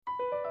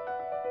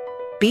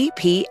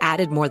BP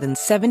added more than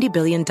 $70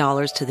 billion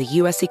to the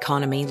U.S.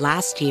 economy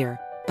last year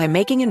by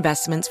making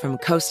investments from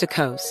coast to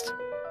coast.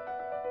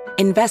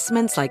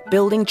 Investments like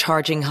building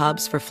charging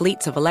hubs for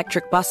fleets of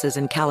electric buses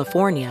in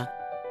California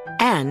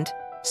and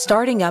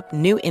starting up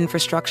new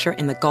infrastructure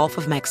in the Gulf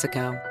of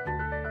Mexico.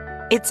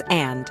 It's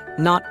and,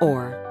 not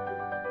or.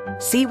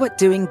 See what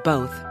doing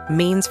both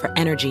means for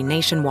energy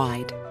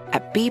nationwide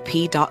at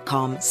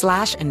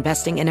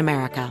bp.com/investing in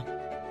America.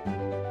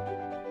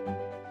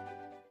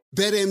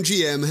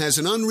 BetMGM has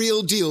an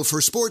unreal deal for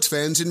sports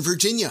fans in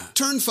Virginia.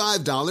 Turn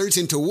 $5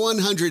 into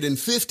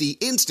 $150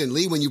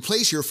 instantly when you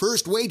place your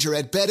first wager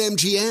at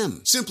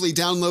BetMGM. Simply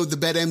download the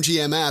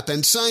BetMGM app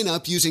and sign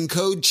up using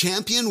code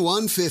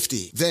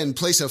CHAMPION150. Then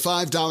place a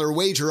 $5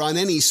 wager on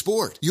any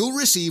sport. You'll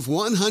receive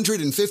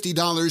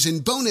 $150 in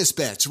bonus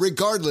bets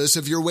regardless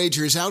of your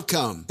wager's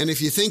outcome. And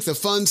if you think the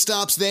fun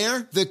stops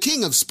there, the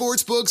King of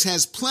Sportsbooks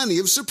has plenty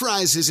of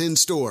surprises in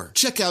store.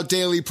 Check out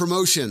daily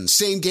promotions,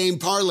 same-game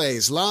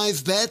parlays,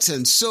 live bets,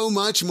 and so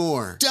much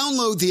more.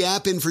 Download the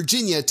app in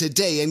Virginia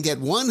today and get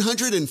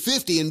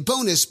 $150 in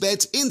bonus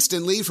bets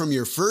instantly from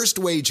your first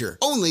wager.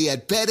 Only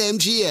at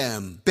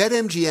BetMGM.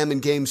 BetMGM and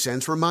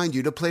GameSense remind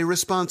you to play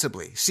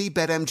responsibly. See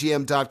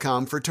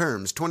BetMGM.com for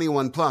terms.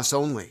 21 plus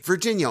only.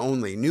 Virginia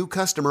only. New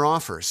customer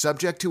offer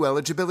subject to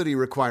eligibility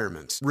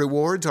requirements.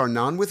 Rewards are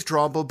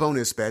non-withdrawable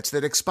bonus bets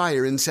that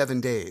expire in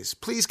 7 days.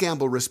 Please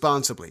gamble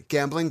responsibly.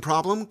 Gambling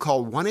problem?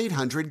 Call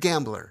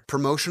 1-800-GAMBLER.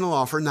 Promotional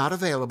offer not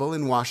available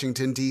in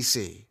Washington,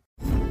 D.C.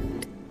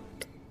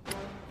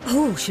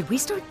 Oh, should we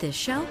start this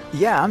show?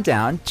 Yeah, I'm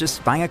down.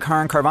 Just buying a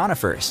car on Carvana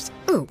first.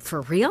 Ooh,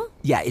 for real?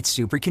 Yeah, it's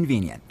super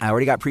convenient. I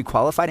already got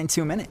pre-qualified in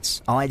 2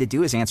 minutes. All I had to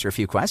do is answer a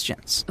few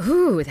questions.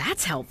 Ooh,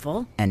 that's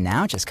helpful. And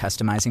now just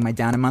customizing my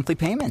down and monthly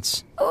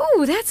payments.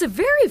 Ooh, that's a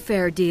very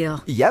fair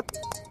deal. Yep.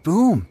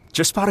 Boom.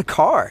 Just bought a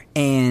car.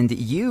 And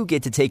you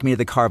get to take me to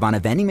the Carvana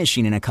vending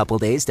machine in a couple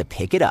days to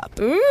pick it up.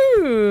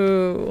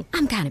 Ooh.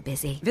 I'm kind of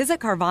busy.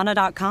 Visit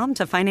Carvana.com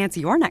to finance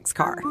your next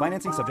car.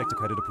 Financing subject to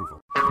credit approval.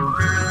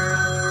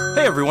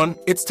 Hey everyone,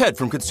 it's Ted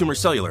from Consumer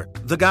Cellular,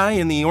 the guy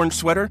in the orange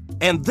sweater,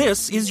 and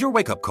this is your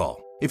wake-up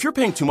call. If you're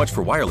paying too much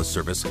for wireless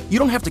service, you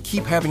don't have to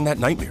keep having that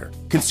nightmare.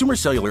 Consumer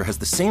Cellular has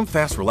the same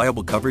fast,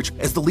 reliable coverage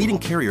as the leading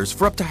carriers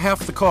for up to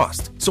half the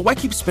cost. So why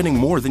keep spending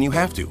more than you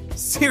have to?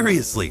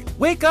 Seriously,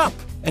 wake up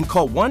and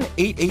call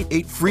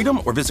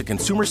 1-888-FREEDOM or visit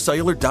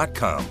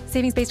consumercellular.com.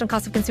 Savings based on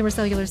cost of Consumer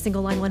Cellular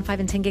single line 1, 5,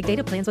 and 10 gig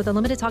data plans with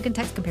unlimited talk and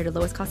text compared to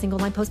lowest cost single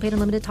line postpaid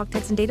unlimited talk,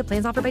 text, and data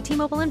plans offered by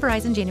T-Mobile and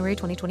Verizon January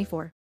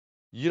 2024.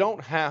 You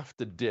don't have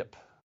to dip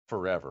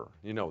forever.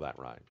 You know that,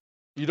 right?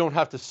 You don't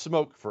have to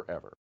smoke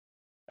forever.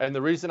 And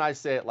the reason I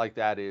say it like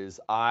that is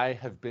I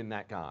have been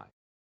that guy.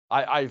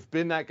 I've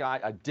been that guy.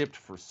 I dipped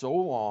for so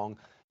long.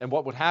 And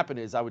what would happen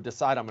is I would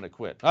decide I'm going to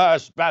quit.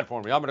 It's bad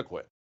for me. I'm going to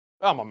quit.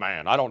 I'm a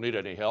man. I don't need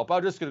any help.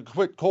 I'm just going to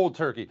quit cold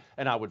turkey.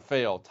 And I would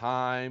fail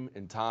time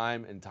and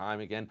time and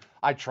time again.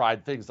 I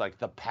tried things like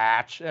the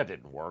patch. That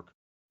didn't work.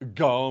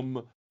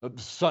 Gum,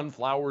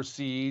 sunflower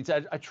seeds.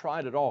 I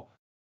tried it all.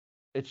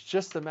 It's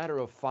just a matter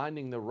of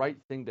finding the right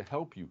thing to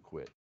help you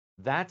quit.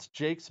 That's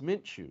Jake's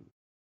Mint Chew.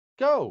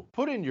 Go,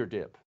 put in your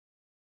dip.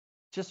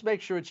 Just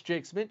make sure it's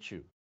Jake's Mint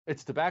Chew.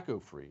 It's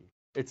tobacco-free.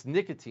 It's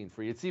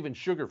nicotine-free. It's even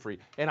sugar-free.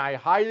 And I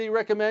highly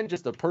recommend,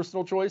 just a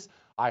personal choice,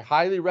 I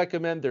highly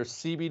recommend their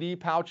CBD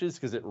pouches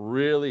because it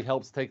really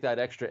helps take that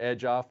extra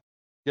edge off.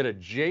 Get a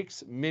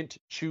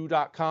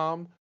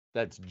jakesmintchew.com.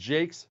 That's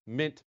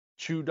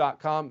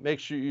jakesmintchew.com. Make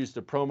sure you use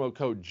the promo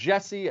code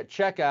Jesse at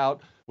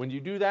checkout. When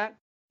you do that,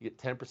 you get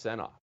 10%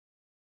 off.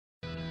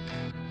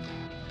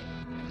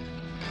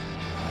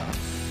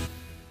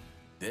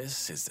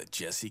 This is the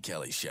Jesse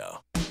Kelly Show.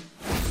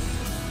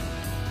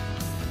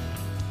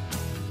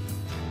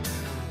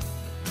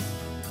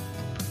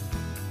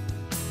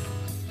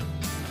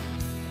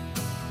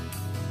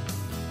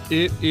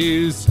 It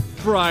is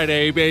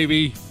Friday,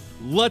 baby.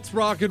 Let's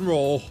rock and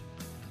roll.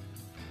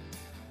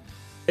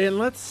 And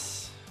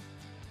let's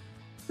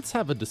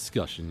have a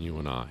discussion, you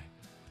and I.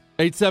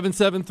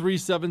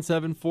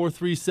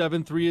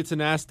 877-377-4373. It's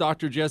an Ask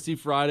Dr. Jesse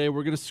Friday.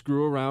 We're going to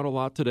screw around a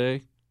lot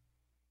today.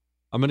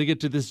 I'm going to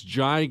get to this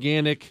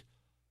gigantic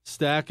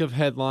stack of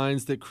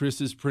headlines that Chris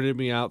has printed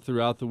me out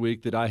throughout the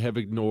week that I have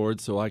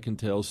ignored so I can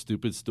tell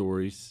stupid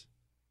stories.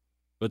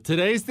 But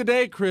today's the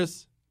day,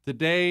 Chris.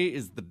 Today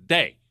is the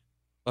day.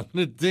 I'm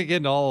going to dig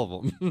into all of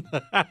them.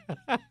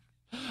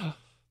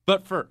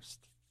 But first,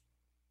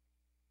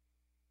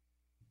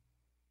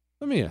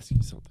 let me ask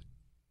you something.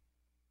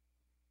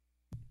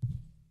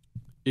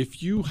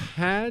 If you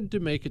had to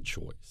make a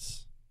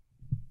choice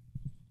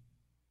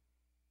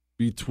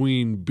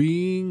between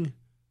being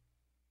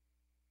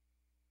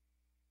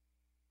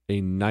a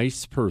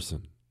nice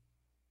person,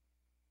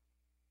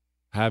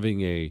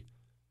 having a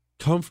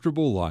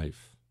comfortable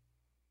life,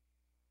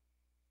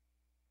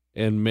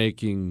 and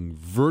making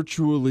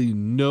virtually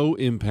no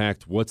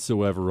impact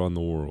whatsoever on the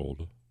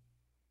world,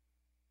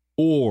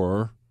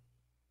 or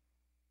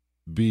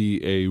be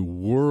a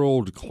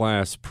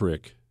world-class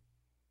prick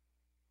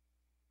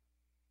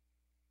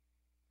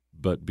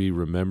but be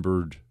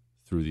remembered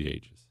through the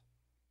ages.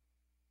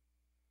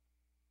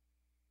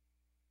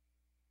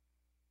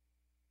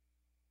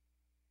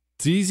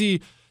 It's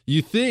easy.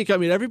 You think, I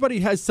mean, everybody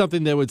has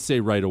something they would say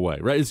right away,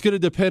 right? It's going to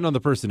depend on the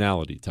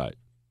personality type.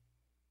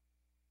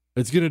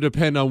 It's going to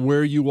depend on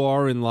where you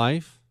are in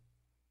life.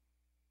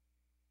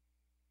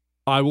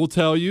 I will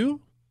tell you,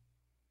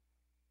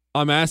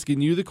 I'm asking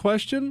you the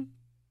question.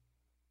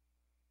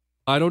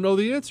 I don't know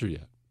the answer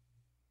yet.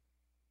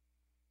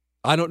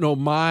 I don't know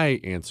my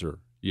answer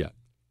yet.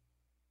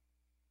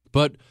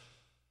 But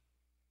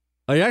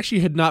I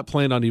actually had not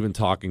planned on even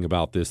talking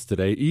about this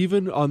today,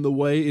 even on the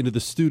way into the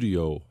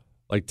studio.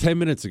 Like 10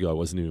 minutes ago, I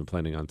wasn't even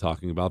planning on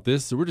talking about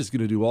this, so we're just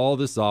going to do all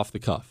this off the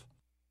cuff.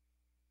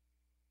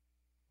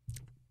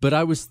 But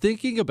I was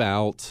thinking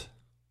about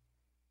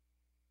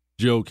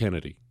Joe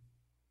Kennedy,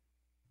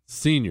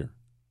 Sr.,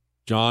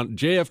 John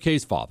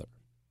JFK's father.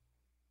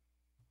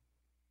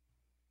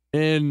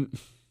 And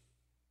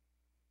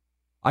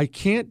I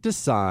can't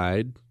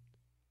decide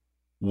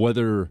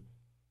whether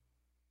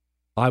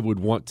I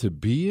would want to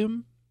be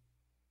him,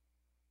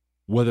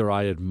 whether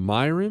I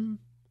admire him,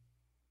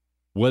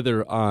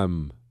 whether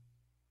I'm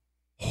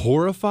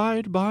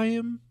horrified by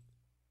him,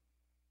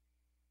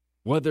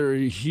 whether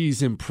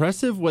he's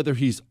impressive, whether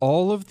he's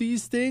all of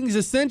these things.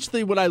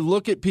 Essentially, when I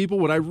look at people,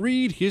 when I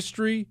read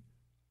history,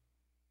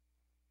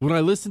 when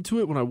I listen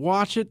to it, when I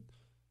watch it,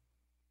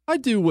 I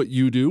do what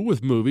you do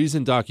with movies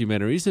and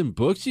documentaries and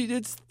books.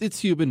 It's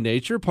human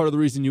nature. Part of the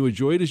reason you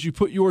enjoy it is you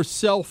put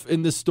yourself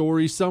in the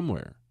story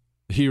somewhere.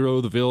 The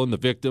hero, the villain, the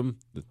victim,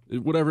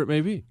 whatever it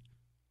may be.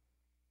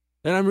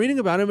 And I'm reading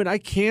about him, and I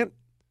can't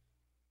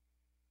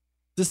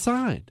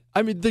decide.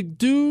 I mean, the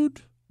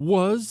dude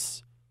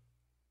was,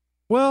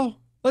 well,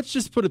 let's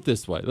just put it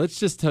this way. Let's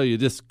just tell you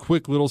this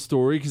quick little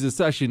story, because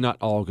it's actually not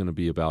all going to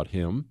be about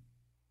him.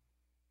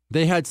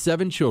 They had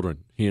 7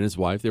 children, he and his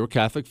wife. They were a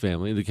Catholic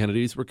family. The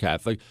Kennedys were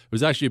Catholic. It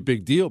was actually a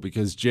big deal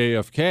because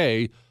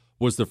JFK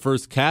was the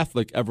first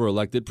Catholic ever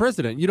elected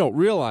president. You don't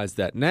realize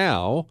that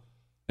now,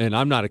 and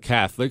I'm not a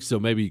Catholic, so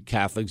maybe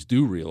Catholics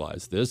do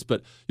realize this,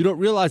 but you don't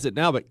realize it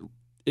now, but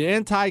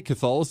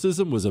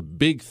anti-Catholicism was a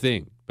big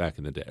thing back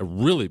in the day, a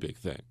really big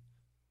thing.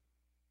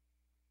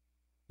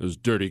 Those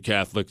dirty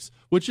Catholics,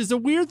 which is a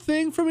weird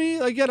thing for me.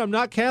 Again, I'm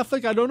not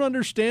Catholic. I don't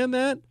understand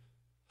that,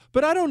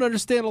 but I don't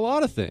understand a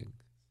lot of things.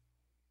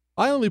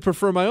 I only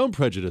prefer my own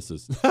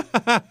prejudices.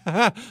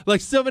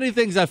 Like so many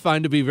things I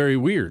find to be very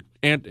weird.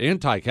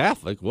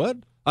 Anti-Catholic, what?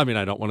 I mean,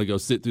 I don't want to go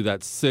sit through that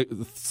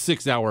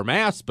 6-hour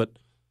mass, but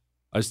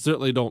I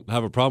certainly don't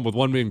have a problem with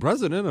one being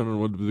president. I don't know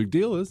what the big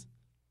deal is.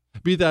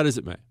 Be that as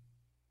it may.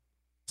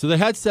 So they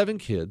had 7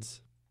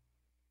 kids.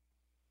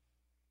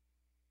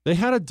 They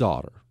had a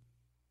daughter.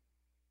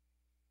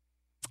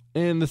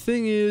 And the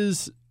thing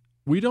is,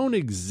 we don't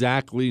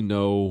exactly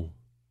know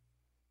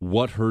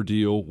what her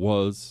deal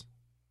was.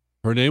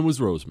 Her name was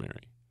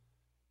Rosemary.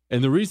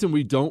 And the reason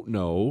we don't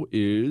know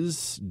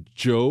is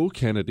Joe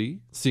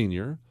Kennedy,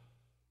 Sr.,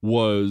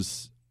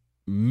 was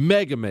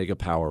mega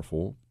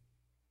powerful.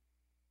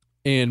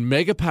 And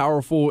mega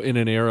powerful in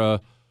an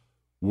era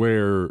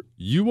where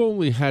you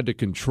only had to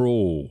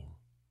control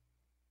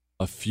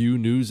a few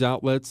news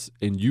outlets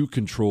and you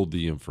controlled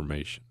the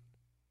information.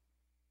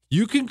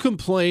 You can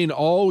complain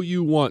all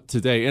you want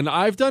today, and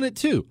I've done it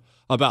too,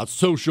 about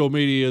social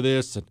media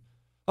this and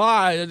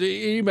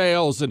the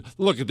emails and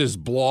look at this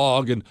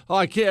blog and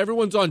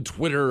everyone's on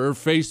Twitter or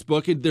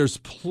Facebook, and there's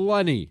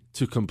plenty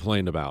to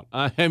complain about.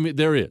 I mean,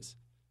 there is.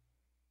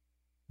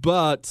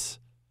 But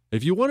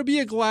if you want to be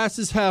a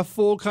glasses half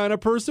full kind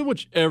of person,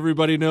 which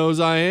everybody knows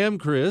I am,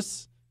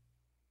 Chris,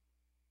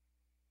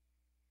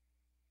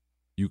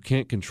 you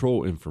can't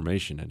control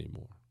information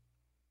anymore.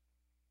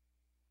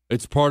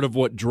 It's part of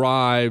what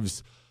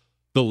drives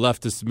the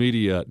leftist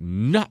media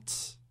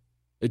nuts.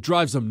 It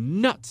drives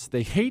them nuts.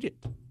 They hate it.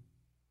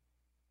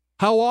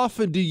 How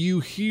often do you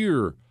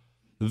hear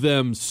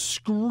them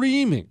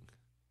screaming?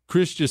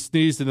 Chris just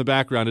sneezed in the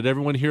background. Did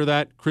everyone hear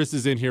that? Chris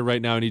is in here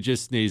right now, and he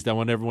just sneezed. I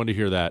want everyone to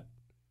hear that.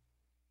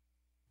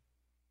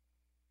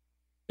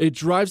 It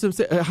drives them.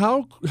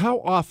 How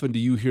often do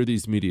you hear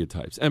these media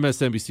types,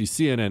 MSNBC,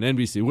 CNN,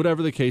 NBC,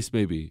 whatever the case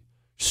may be,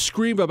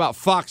 scream about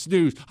Fox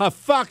News?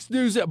 Fox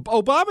News,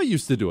 Obama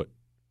used to do it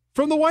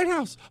from the White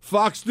House.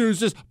 Fox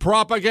News is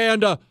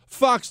propaganda.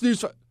 Fox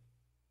News.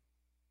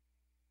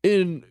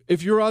 And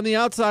if you're on the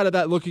outside of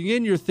that looking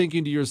in, you're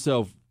thinking to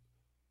yourself,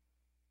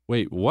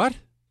 wait, what?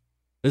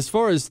 As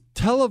far as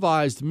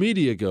televised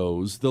media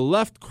goes, the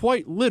left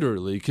quite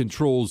literally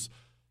controls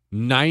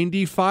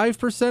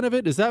 95% of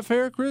it. Is that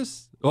fair,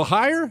 Chris? Well,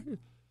 higher?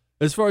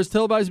 As far as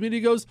televised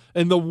media goes.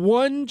 And the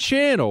one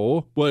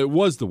channel, well, it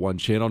was the one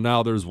channel.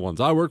 Now there's ones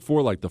I work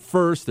for, like The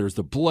First, there's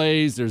The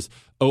Blaze, there's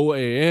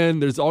OAN,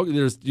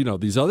 there's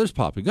these others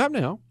popping up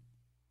now.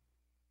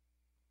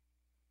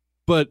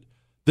 But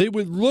they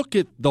would look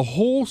at the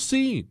whole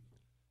scene,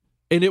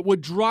 and it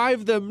would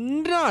drive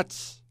them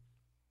nuts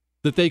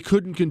that they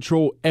couldn't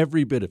control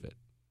every bit of it.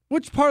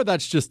 Which part of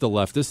that's just a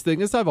leftist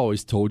thing. As I've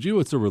always told you,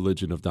 it's a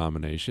religion of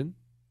domination.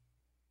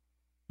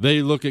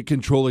 They look at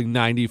controlling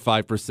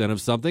 95% of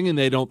something, and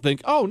they don't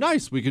think, oh,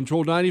 nice, we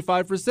control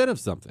 95% of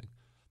something.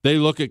 They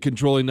look at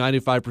controlling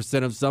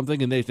 95% of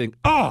something, and they think,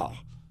 oh,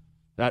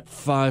 That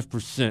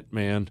 5%,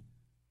 man.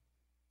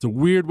 It's a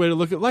weird way to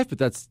look at life, but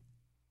that's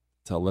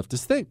how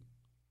leftists think.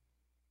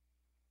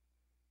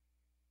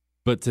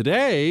 But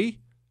today,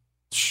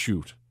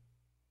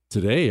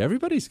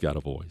 everybody's got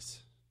a voice.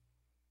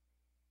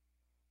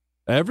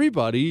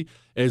 Everybody,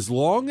 as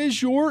long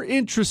as you're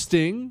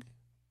interesting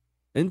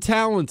and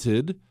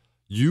talented,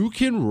 you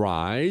can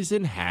rise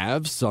and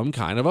have some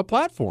kind of a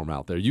platform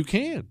out there. You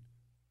can.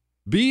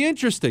 Be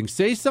interesting.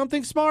 Say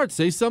something smart.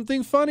 Say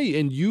something funny,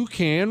 and you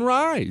can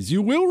rise.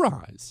 You will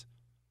rise.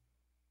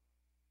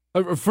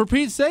 For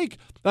Pete's sake,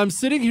 I'm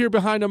sitting here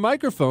behind a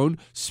microphone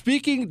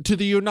speaking to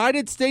the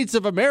United States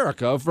of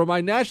America for my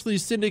nationally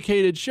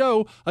syndicated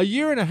show. A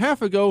year and a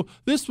half ago,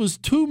 this was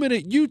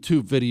 2-minute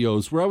YouTube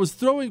videos where I was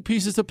throwing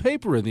pieces of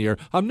paper in the air.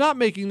 I'm not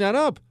making that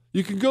up.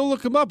 You can go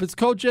look them up. It's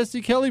called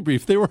Jesse Kelly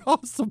Brief. They were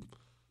awesome.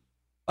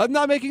 I'm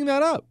not making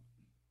that up.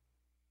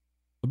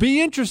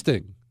 Be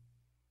interesting.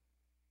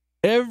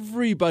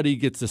 Everybody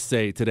gets a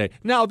say today.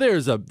 Now,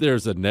 there's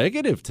a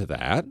negative to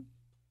that,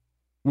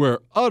 where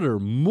utter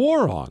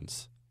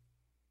morons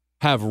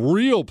have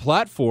real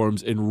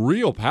platforms and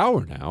real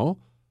power now.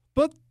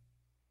 But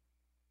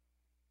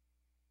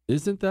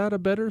isn't that a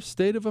better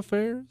state of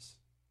affairs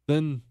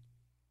than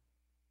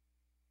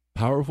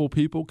powerful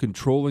people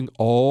controlling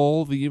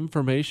all the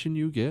information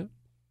you get?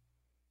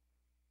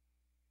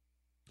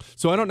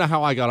 So I don't know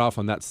how I got off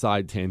on that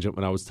side tangent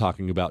when I was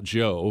talking about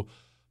Joe,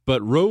 but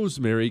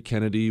Rosemary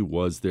Kennedy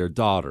was their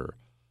daughter.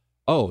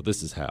 Oh,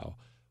 this is how.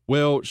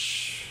 Well,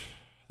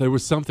 there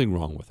was something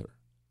wrong with her.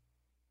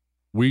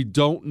 We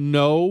don't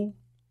know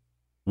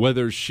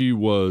whether she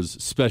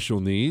was special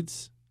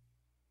needs.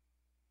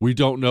 We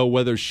don't know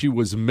whether she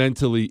was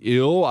mentally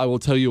ill. I will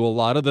tell you, a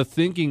lot of the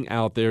thinking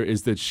out there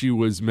is that she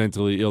was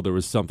mentally ill. There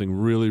was something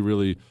really,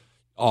 really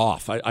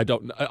off. I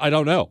don't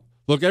know.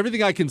 Look,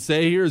 everything I can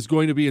say here is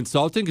going to be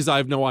insulting because I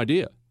have no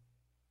idea.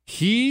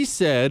 He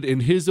said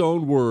in his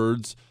own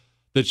words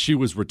that she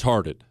was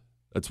retarded.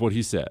 That's what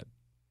he said,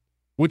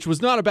 which was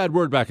not a bad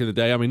word back in the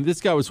day. I mean, this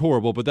guy was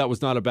horrible, but that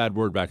was not a bad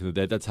word back in the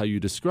day. That's how you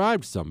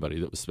described somebody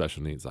that was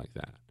special needs like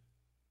that.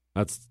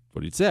 That's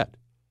what he said.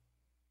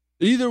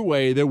 Either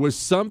way, there was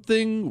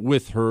something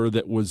with her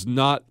that was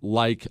not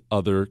like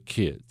other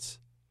kids.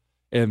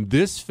 And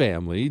this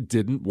family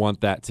didn't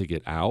want that to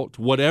get out.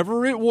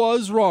 Whatever it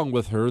was wrong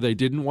with her, they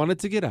didn't want it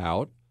to get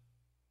out.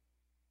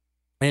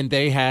 And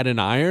they had an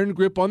iron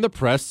grip on the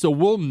press, so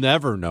we'll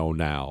never know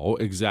now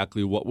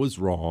exactly what was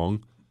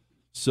wrong.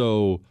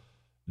 So,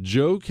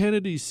 Joe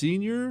Kennedy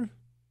Sr.,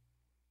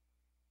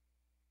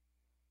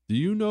 do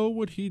you know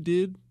what he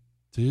did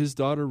to his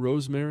daughter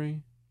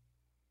Rosemary?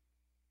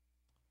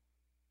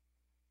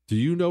 Do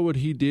you know what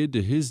he did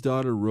to his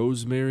daughter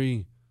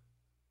Rosemary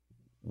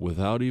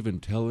without even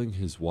telling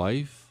his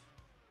wife?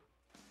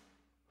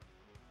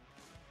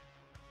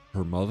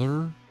 Her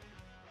mother?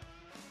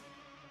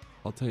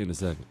 I'll tell you in a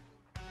second.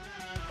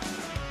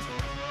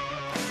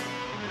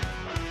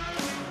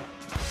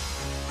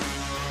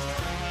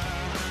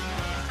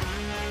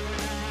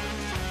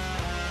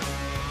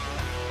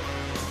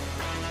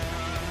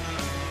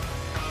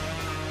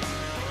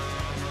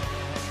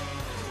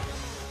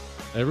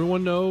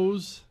 Everyone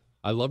knows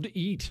I love to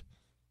eat.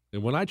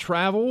 And when I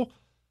travel,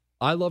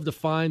 I love to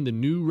find the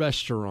new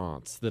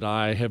restaurants that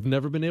I have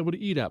never been able to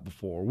eat at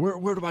before.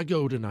 Where do I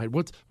go tonight?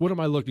 What am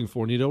I looking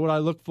for? And you know what I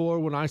look for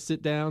when I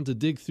sit down to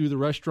dig through the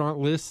restaurant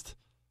list?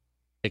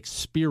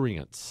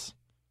 Experience.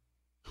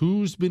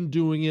 Who's been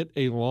doing it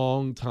a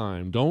long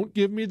time? Don't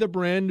give me the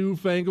brand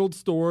newfangled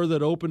store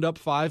that opened up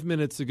 5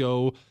 minutes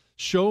ago.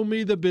 Show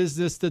me the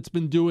business that's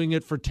been doing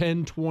it for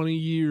 10, 20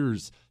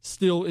 years,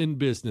 still in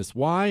business.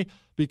 Why?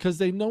 Because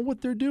they know what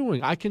they're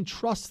doing. I can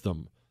trust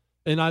them.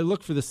 And I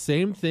look for the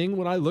same thing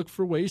when I look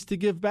for ways to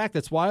give back.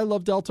 That's why I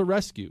love Delta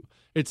Rescue.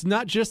 It's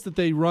not just that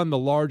they run the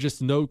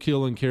largest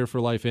no-kill and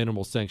care-for-life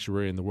animal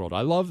sanctuary in the world.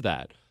 I love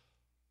that.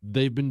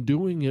 They've been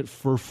doing it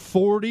for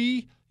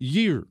 40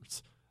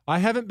 years. I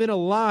haven't been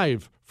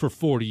alive for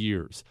 40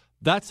 years.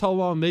 That's how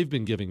long they've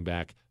been giving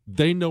back.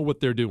 They know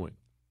what they're doing.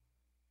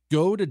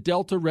 Go to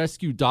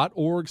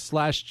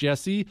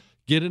deltarescue.org/Jesse.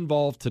 Get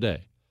involved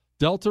today.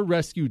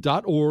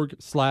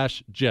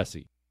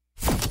 deltarescue.org/Jesse.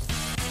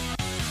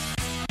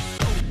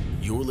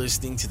 You're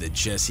listening to The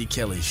Jesse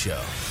Kelly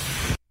Show.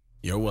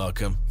 You're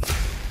welcome.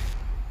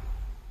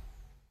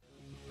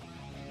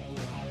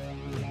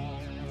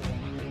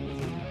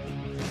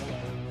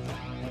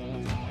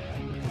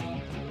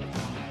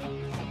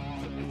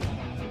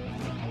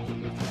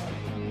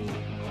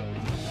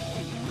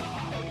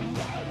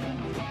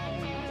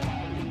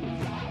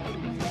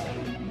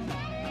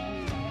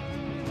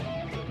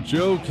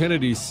 Joe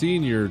Kennedy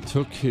Sr.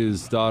 took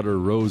his daughter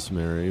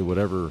Rosemary,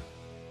 whatever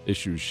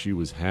issues she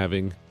was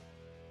having,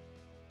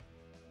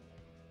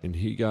 and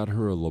he got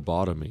her a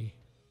lobotomy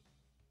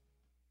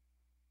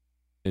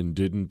and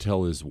didn't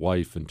tell his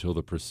wife until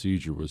the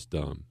procedure was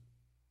done,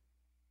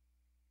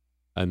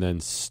 and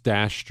then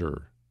stashed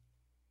her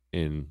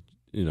in,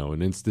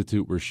 an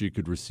institute where she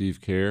could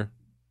receive care,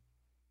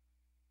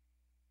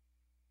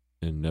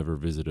 and never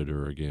visited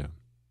her again.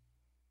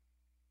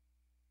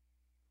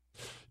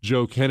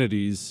 Joe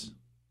Kennedy's,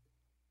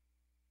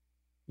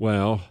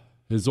 well,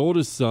 his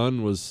oldest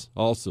son was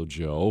also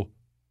Joe.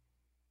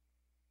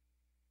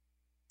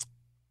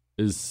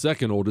 His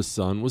second oldest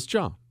son was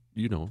John.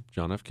 You know,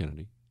 John F.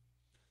 Kennedy.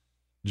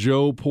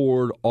 Joe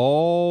poured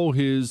all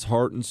his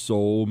heart and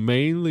soul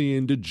mainly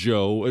into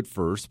Joe at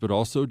first, but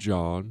also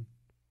John,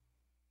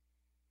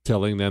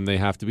 telling them they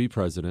have to be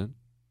president.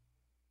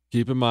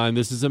 Keep in mind,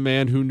 this is a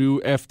man who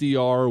knew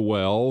FDR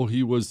well.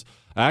 He was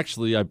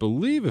actually, I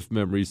believe, if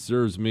memory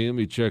serves me, let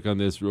me check on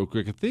this real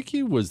quick. I think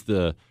he was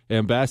the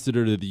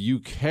ambassador to the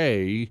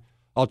UK.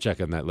 I'll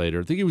check on that later.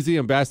 I think he was the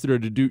ambassador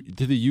to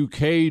the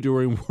UK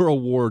during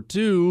World War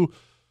II,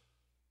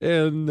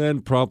 and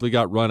then promptly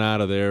got run out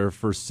of there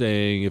for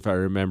saying, if I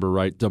remember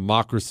right,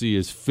 democracy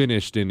is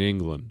finished in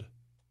England.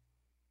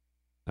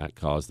 That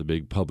caused a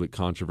big public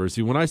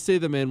controversy. When I say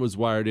the man was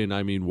wired in,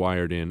 I mean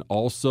wired in.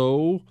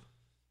 Also,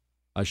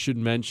 I should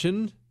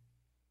mention,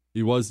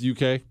 he was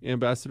UK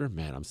ambassador.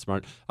 Man, I'm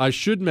smart. I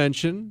should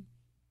mention,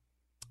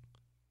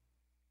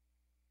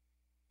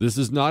 this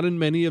is not in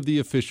many of the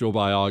official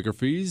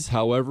biographies.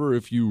 However,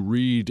 if you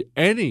read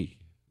any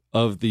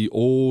of the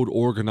old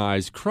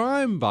organized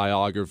crime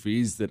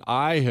biographies that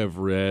I have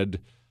read,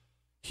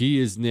 he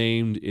is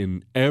named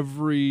in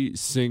every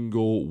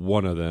single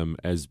one of them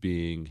as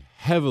being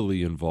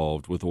heavily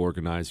involved with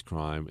organized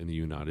crime in the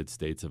United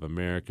States of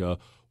America.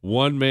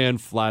 One man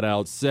flat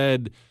out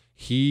said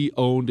he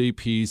owned a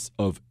piece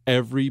of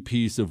every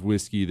piece of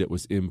whiskey that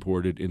was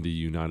imported in the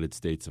United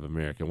States of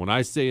America. When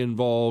I say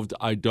involved,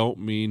 I don't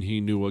mean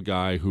he knew a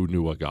guy who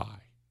knew a guy.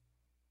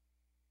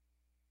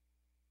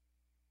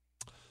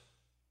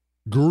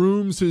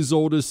 Grooms his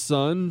oldest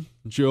son,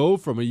 Joe,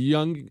 from a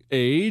young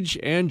age,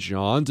 and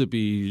John to be,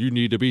 you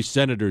need to be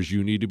senators,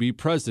 you need to be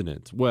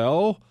president.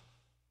 Well,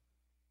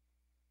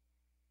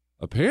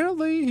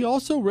 apparently he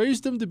also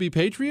raised them to be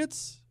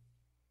patriots,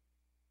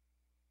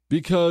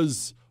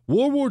 because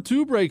World War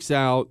II breaks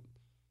out,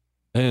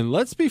 and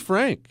let's be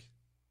frank,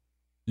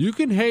 you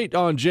can hate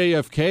on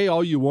JFK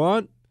all you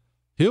want.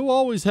 He'll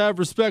always have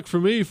respect for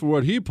me for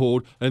what he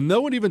pulled, and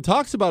no one even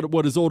talks about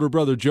what his older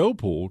brother Joe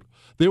pulled.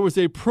 There was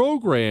a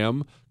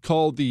program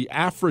called the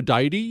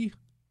Aphrodite,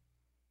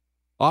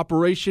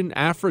 Operation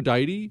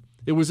Aphrodite.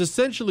 It was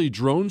essentially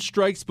drone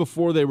strikes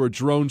before they were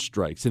drone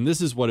strikes, and this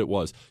is what it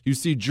was. You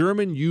see,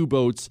 German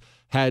U-boats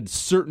had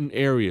certain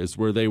areas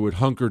where they would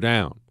hunker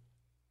down,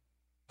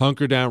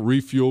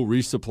 refuel,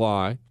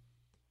 resupply,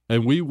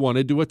 and we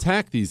wanted to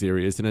attack these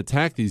areas and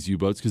attack these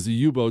U-boats because the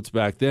U-boats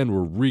back then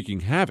were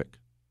wreaking havoc.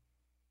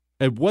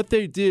 And what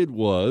they did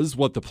was,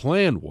 what the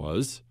plan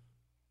was,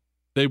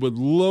 they would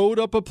load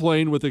up a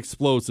plane with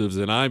explosives,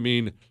 and I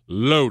mean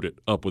load it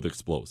up with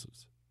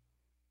explosives.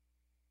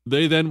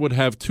 They then would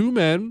have two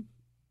men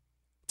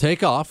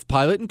take off,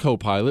 pilot and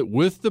co-pilot,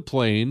 with the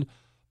plane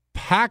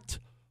packed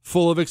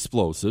full of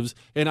explosives.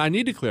 And I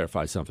need to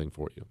clarify something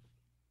for you.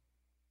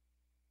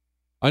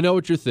 I know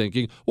what you're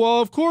thinking. Well,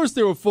 of course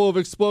they were full of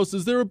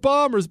explosives. They were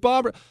bombers.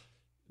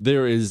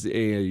 There is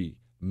a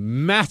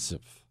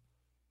massive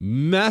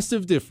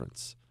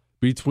difference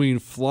between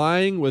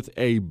flying with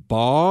a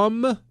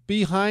bomb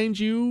behind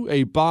you,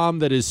 a bomb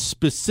that is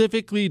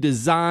specifically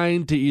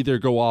designed to either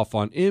go off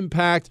on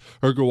impact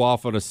or go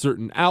off on a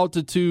certain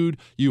altitude.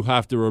 You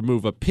have to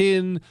remove a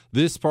pin.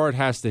 This part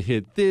has to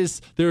hit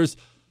this. There's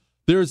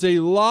a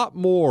lot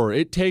more.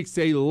 It takes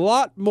a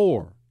lot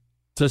more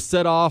to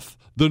set off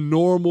the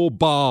normal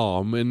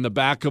bomb in the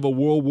back of a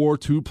World War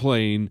II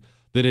plane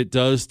than it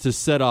does to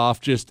set off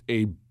just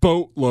a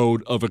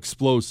boatload of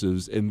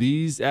explosives. And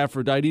these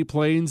Aphrodite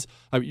planes,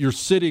 I mean, you're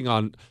sitting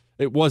on,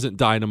 it wasn't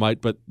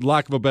dynamite, but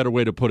lack of a better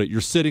way to put it,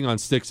 you're sitting on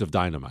sticks of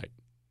dynamite.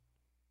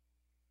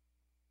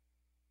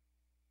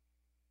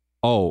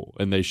 Oh,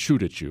 and they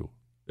shoot at you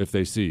if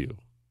they see you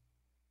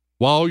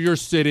while you're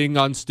sitting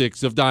on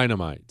sticks of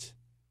dynamite.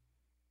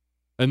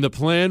 And the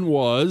plan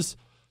was,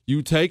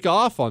 you take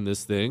off on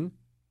this thing,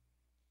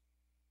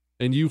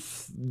 and you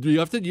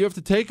have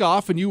to take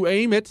off, and you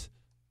aim it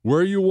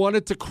where you want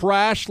it to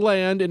crash,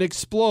 land, and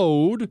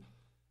explode,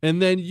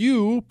 and then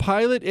you,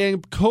 pilot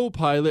and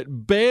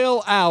co-pilot,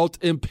 bail out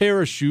and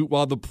parachute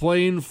while the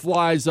plane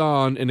flies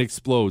on and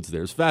explodes.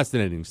 There's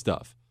fascinating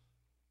stuff.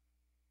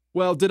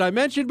 Well, did I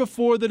mention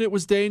before that it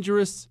was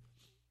dangerous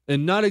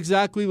and not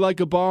exactly like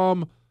a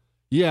bomb?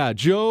 Yeah,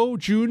 Joe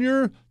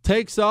Jr.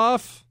 takes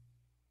off,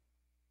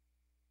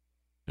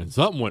 and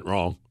something went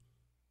wrong.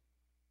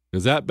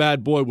 Because that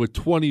bad boy with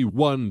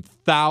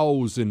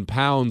 21,000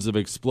 pounds of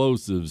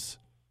explosives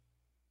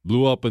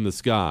blew up in the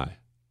sky.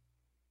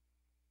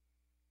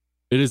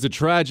 It is a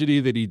tragedy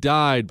that he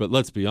died, but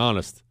let's be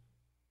honest,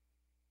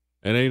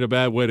 it ain't a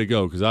bad way to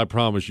go, because I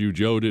promise you,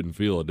 Joe didn't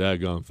feel a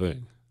daggone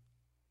thing.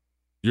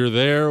 You're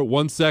there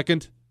 1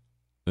 second,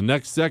 the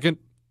next second,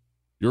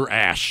 you're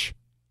ash.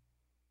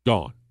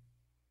 Gone.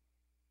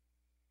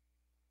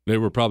 They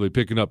were probably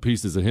picking up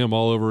pieces of him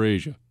all over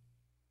Asia.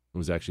 It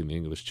was actually in the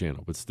English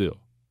Channel, but still.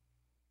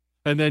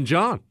 And then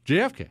John,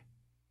 JFK.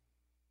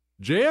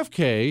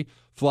 JFK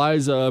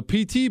flies a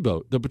PT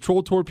boat, the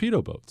patrol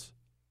torpedo boats.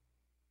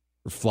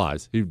 Or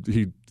flies.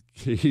 He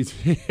He's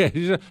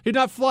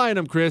not flying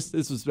them, Chris.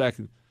 This was back.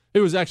 It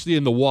was actually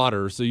in the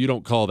water, so you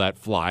don't call that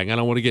flying. I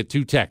don't want to get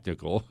too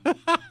technical.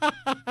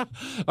 All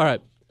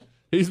right.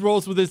 He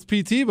rolls with his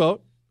PT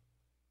boat.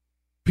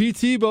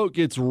 PT boat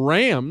gets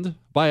rammed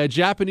by a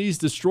Japanese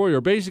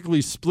destroyer,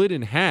 basically split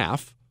in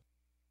half.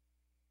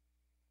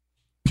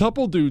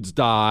 Couple dudes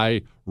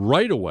die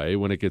right away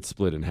when it gets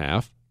split in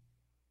half.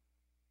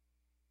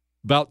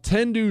 About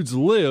 10 dudes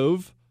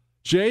live.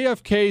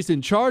 JFK's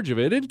in charge of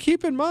it. And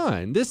keep in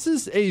mind, this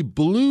is a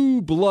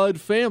blue blood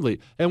family.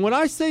 And when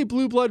I say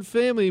blue blood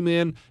family,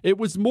 man, it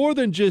was more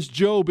than just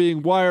Joe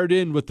being wired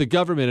in with the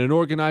government and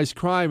organized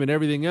crime and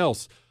everything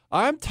else.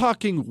 I'm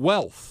talking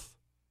wealth.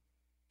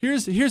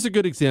 Here's a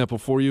good example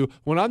for you.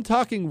 When I'm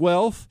talking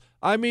wealth,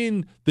 I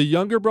mean the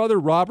younger brother,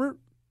 Robert,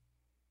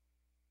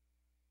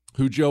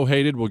 who Joe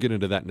hated. We'll get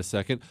into that in a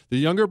second. The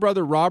younger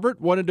brother, Robert,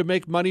 wanted to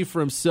make money for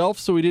himself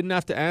so he didn't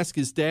have to ask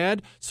his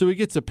dad, so he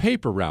gets a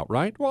paper route,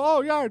 right? Well,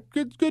 oh, yeah,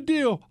 good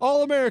deal.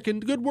 All-American,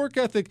 good work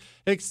ethic.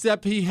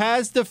 Except he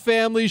has the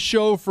family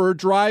chauffeur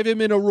drive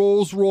him in a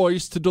Rolls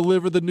Royce to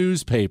deliver the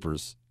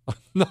newspapers. I'm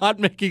not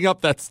making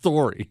up that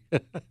story.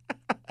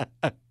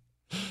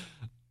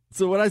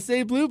 So when I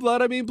say blue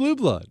blood, I mean blue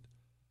blood.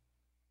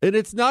 And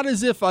it's not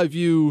as if I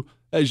view,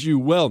 as you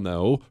well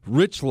know,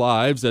 rich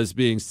lives as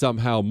being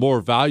somehow more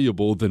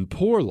valuable than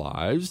poor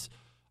lives.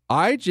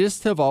 I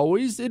just have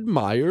always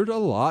admired a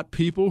lot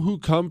people who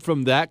come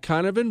from that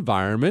kind of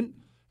environment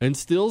and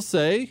still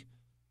say,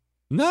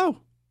 no,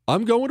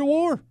 I'm going to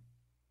war.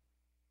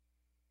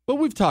 But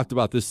we've talked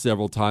about this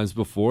several times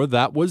before.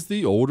 That was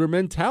the older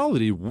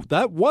mentality.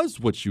 That was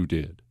what you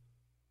did.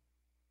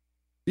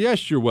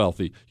 Yes, you're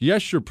wealthy.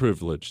 Yes, you're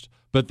privileged.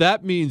 But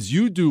that means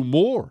you do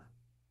more.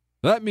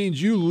 That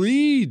means you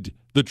lead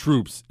the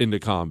troops into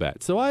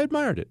combat. So I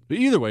admired it. But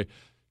either way,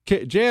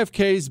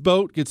 JFK's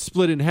boat gets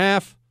split in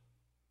half.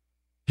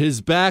 His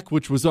back,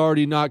 which was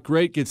already not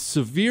great, gets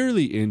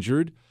severely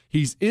injured.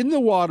 He's in the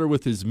water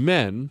with his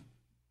men.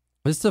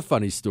 This is a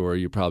funny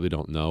story you probably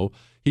don't know.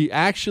 He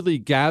actually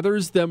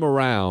gathers them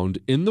around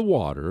in the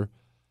water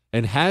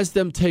and has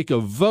them take a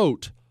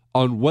vote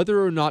on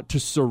whether or not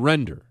to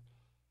surrender.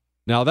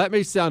 Now, that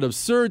may sound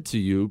absurd to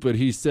you, but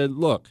he said,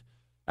 look,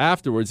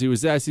 afterwards he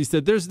was asked, he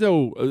said, there's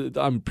no,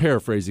 I'm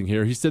paraphrasing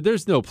here, he said,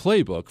 there's no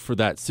playbook for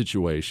that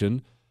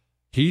situation.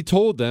 He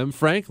told them,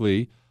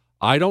 frankly,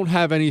 I don't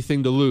have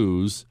anything to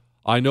lose.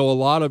 I know a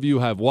lot of you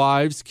have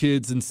wives,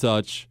 kids, and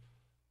such.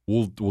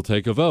 We'll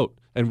take a vote.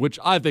 And which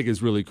I think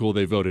is really cool.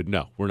 They voted,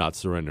 no, we're not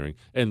surrendering.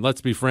 And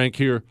let's be frank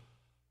here.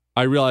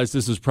 I realize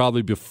this is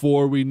probably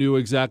before we knew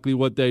exactly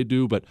what they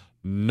do, but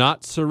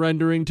not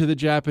surrendering to the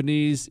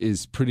Japanese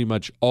is pretty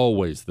much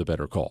always the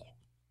better call.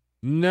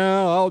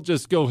 No, I'll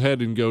just go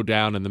ahead and go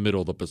down in the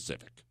middle of the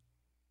Pacific.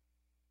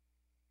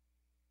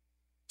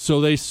 So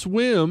they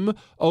swim.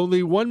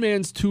 Only one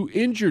man's too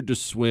injured to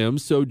swim.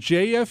 So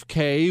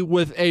JFK,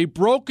 with a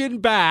broken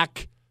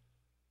back,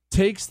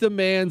 takes the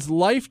man's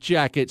life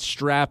jacket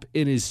strap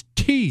in his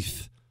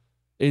teeth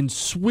and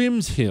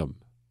swims him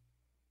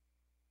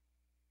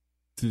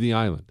to the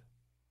island.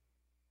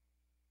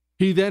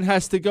 He then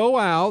has to go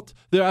out.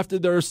 There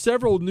are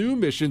several new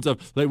missions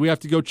of, like, we have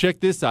to go check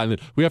this island.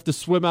 We have to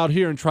swim out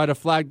here and try to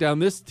flag down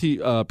this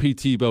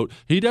PT boat.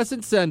 He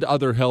doesn't send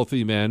other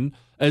healthy men.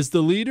 As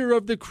the leader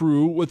of the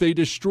crew with a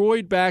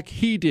destroyed back,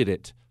 he did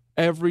it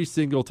every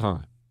single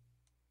time.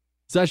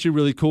 It's actually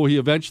really cool. He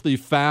eventually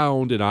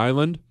found an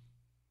island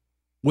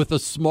with a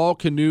small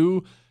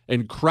canoe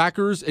and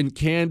crackers and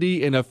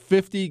candy and a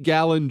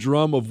 50-gallon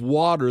drum of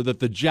water that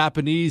the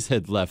Japanese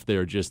had left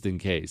there just in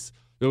case.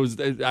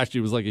 It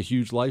actually was like a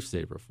huge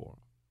lifesaver for him.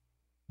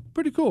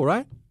 Pretty cool,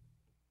 right?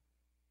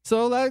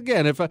 So that,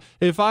 again,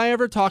 if I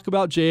ever talk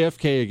about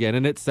JFK again,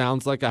 and it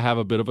sounds like I have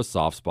a bit of a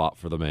soft spot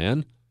for the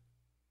man,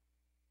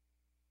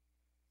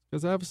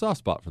 because I have a soft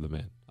spot for the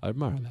man. I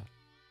admire that.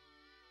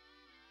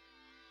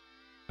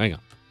 Hang on.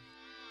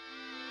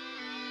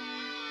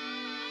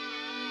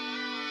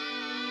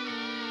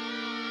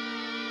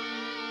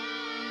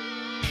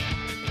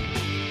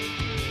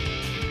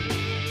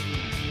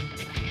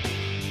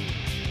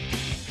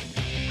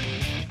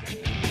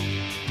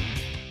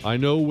 I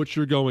know what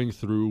you're going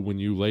through when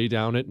you lay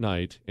down at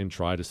night and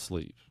try to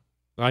sleep.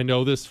 I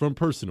know this from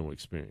personal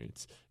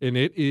experience, and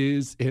it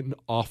is an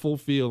awful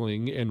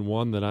feeling and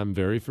one that I'm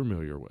very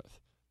familiar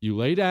with. You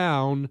lay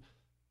down,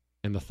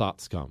 and the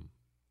thoughts come,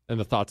 and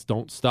the thoughts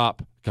don't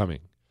stop coming,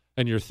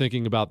 and you're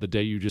thinking about the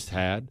day you just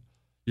had.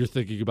 You're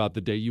thinking about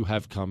the day you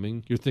have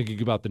coming. You're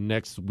thinking about the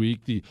next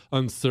week, the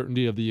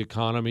uncertainty of the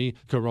economy,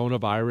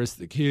 coronavirus,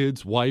 the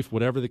kids, wife,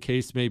 whatever the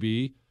case may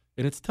be,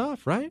 and it's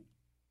tough, right?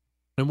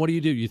 And what do?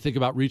 You think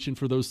about reaching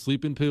for those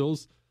sleeping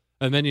pills,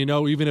 and then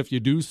even if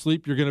you do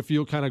sleep, you're going to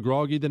feel kind of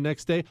groggy the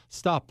next day.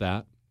 Stop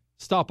that.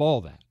 Stop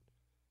all that.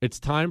 It's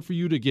time for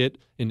you to get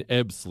an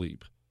Ebb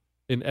Sleep.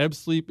 An Ebb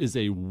Sleep is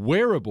a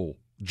wearable,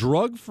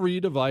 drug-free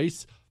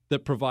device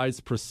that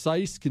provides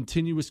precise,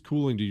 continuous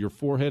cooling to your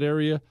forehead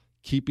area,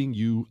 keeping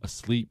you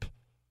asleep.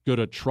 Go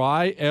to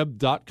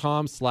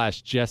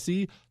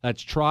tryebb.com/Jesse.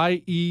 That's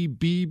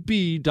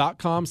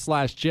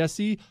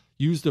tryebb.com/Jesse.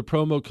 Use the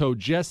promo code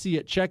Jesse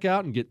at checkout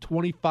and get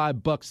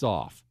 $25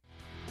 off.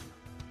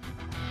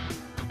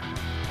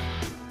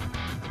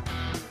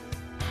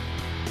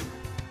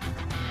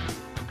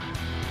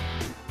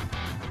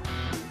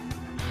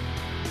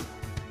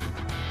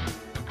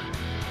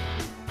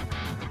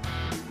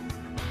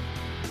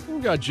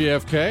 We got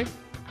JFK,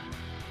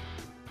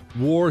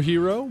 war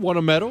hero, won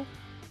a medal,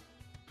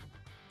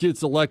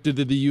 gets elected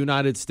to the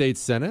United States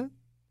Senate.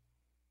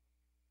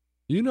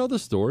 You know the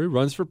story,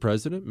 runs for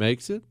president,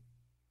 makes it.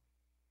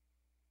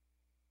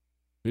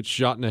 Gets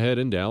shot in the head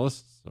in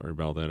Dallas. Sorry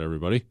about that,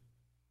 everybody.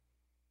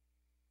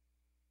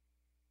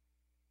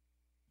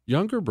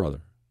 Younger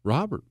brother,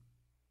 Robert.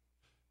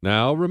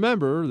 Now,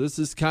 remember, this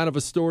is kind of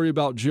a story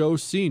about Joe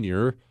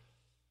Sr.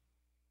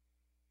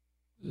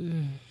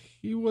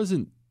 He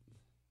wasn't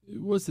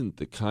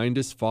the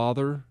kindest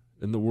father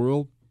in the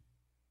world.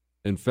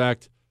 In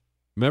fact,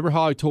 remember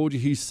how I told you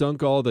he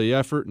sunk all the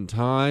effort and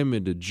time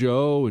into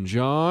Joe and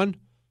John?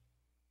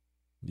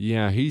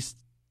 Yeah,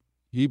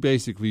 he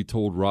basically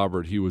told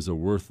Robert he was a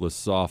worthless,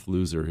 soft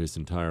loser his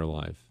entire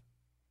life.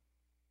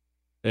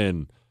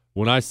 And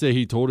when I say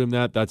he told him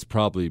that, that's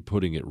probably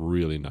putting it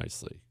really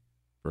nicely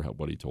for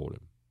what he told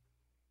him.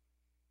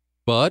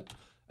 But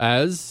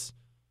as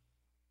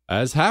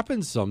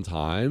happens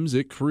sometimes,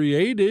 it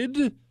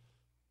created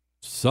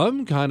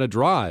some kind of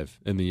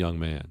drive in the young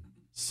man.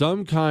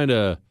 Some kind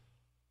of,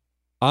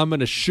 I'm going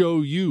to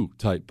show you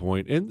type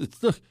point. And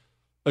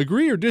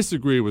agree or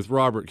disagree with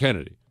Robert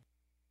Kennedy.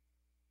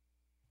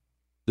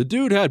 The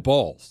dude had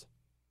balls.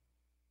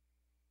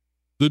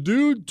 The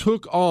dude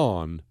took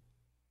on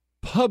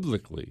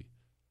publicly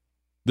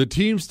the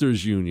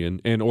Teamsters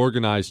Union and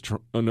organized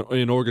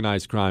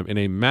crime in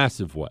a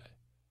massive way.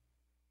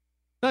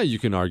 Now, you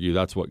can argue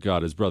that's what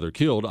got his brother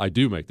killed. I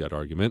do make that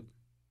argument.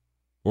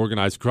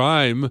 Organized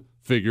crime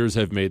figures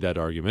have made that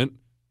argument,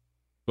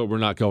 but we're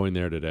not going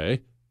there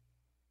today.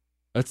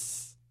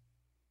 It's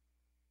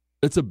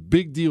a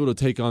big deal to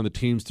take on the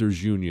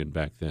Teamsters Union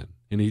back then,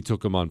 and he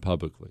took them on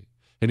publicly.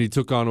 And he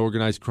took on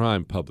organized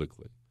crime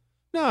publicly.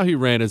 Now, he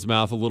ran his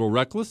mouth a little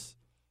reckless.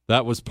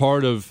 That was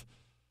part of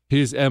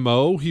his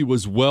MO. He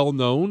was well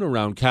known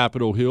around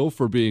Capitol Hill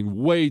for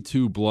being way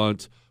too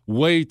blunt,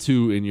 way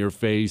too in your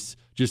face,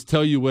 just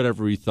tell you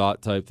whatever he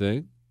thought type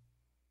thing.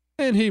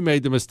 And he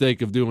made the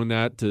mistake of doing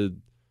that to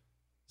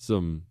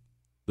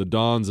the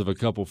dons of a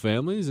couple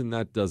families, and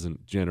that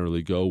doesn't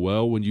generally go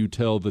well when you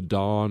tell the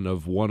don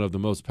of one of the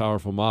most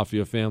powerful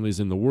mafia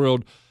families in the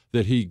world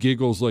that he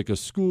giggles like a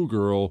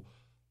schoolgirl.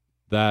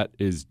 That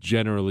is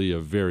generally a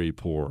very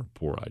poor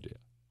idea.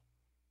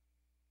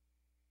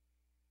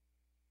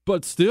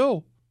 But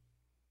still,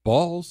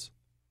 balls.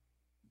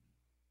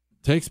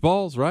 Takes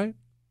balls, right?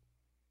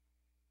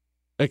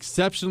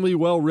 Exceptionally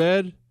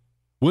well-read.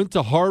 Went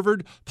to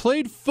Harvard.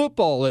 Played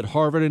football at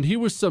Harvard, and he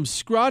was some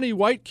scrawny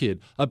white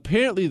kid.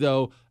 Apparently,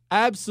 though,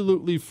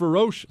 absolutely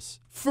ferocious.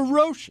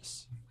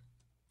 Ferocious.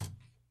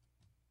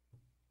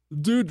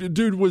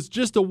 Dude was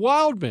just a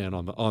wild man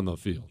on the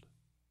field.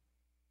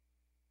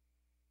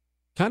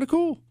 Kind of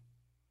cool.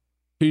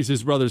 He's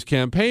his brother's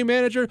campaign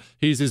manager.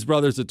 He's his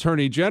brother's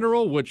attorney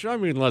general, which, I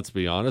mean, let's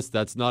be honest,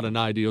 that's not an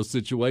ideal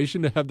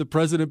situation to have the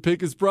president pick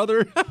his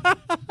brother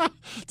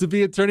to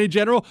be attorney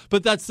general,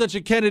 but that's such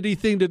a Kennedy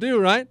thing to do,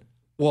 right?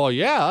 Well,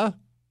 yeah.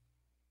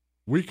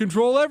 We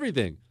control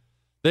everything.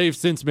 They've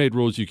since made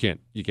rules you can't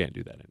do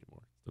that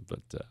anymore. But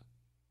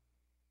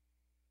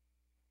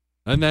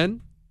and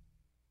then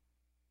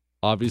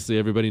obviously,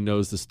 everybody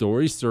knows the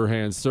story.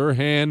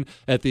 Sirhan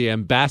at the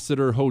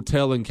Ambassador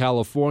Hotel in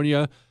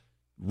California,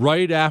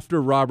 right after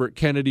Robert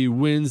Kennedy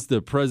wins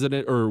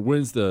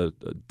the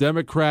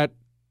Democrat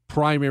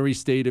primary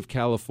state of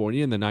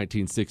California in the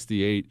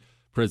 1968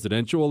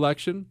 presidential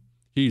election.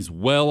 He's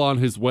well on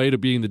his way to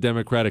being the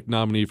Democratic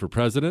nominee for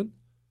president,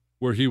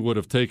 where he would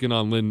have taken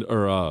on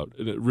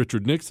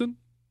Richard Nixon.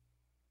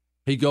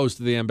 He goes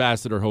to the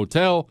Ambassador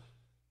Hotel,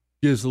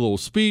 gives a little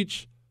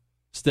speech,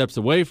 steps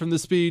away from the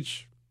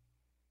speech,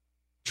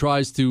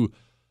 tries to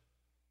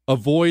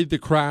avoid the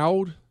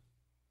crowd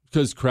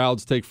because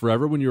crowds take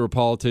forever when you're a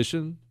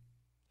politician.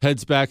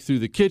 Heads back through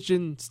the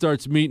kitchen,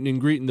 starts meeting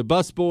and greeting the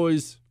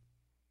busboys.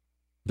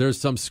 There's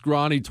some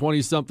scrawny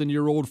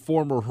 20-something-year-old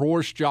former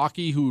horse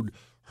jockey who'd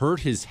hurt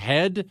his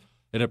head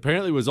and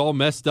apparently was all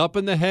messed up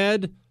in the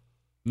head,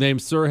 named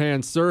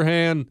Sirhan.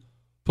 Sirhan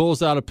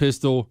pulls out a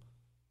pistol,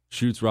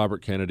 shoots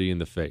Robert Kennedy in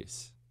the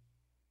face.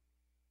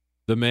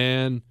 The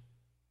man,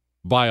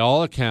 by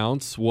all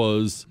accounts,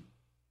 was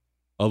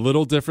a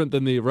little different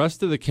than the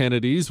rest of the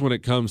Kennedys when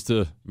it comes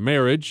to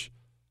marriage.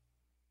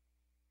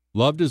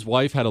 Loved his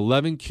wife, had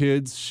 11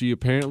 kids. She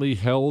apparently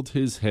held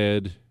his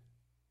head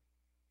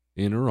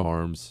in her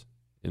arms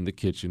in the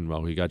kitchen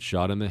while he got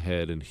shot in the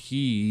head. And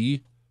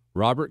he,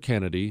 Robert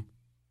Kennedy,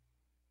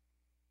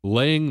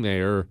 laying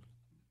there,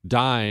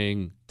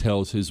 dying,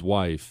 tells his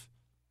wife,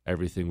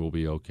 everything will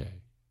be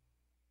okay.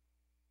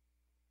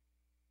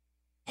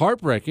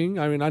 Heartbreaking.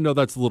 I mean, I know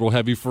that's a little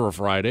heavy for a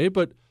Friday,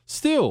 but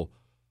still,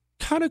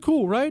 kind of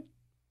cool, right?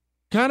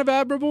 Kind of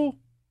admirable.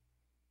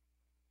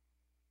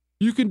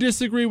 You can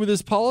disagree with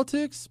his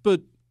politics,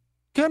 but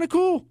kind of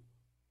cool.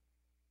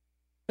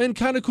 And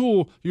kind of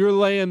cool, you're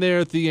laying there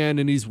at the end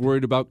and he's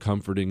worried about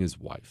comforting his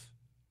wife.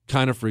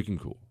 Kind of freaking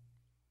cool.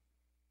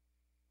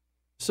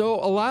 So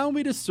allow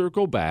me to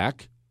circle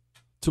back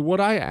to what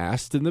I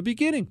asked in the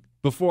beginning.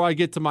 Before I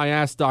get to my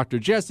Ask Dr.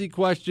 Jesse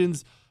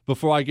questions,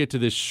 before I get to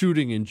this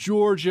shooting in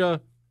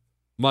Georgia,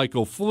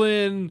 Michael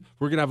Flynn,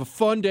 we're going to have a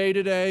fun day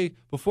today.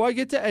 Before I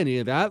get to any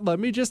of that, let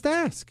me just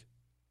ask.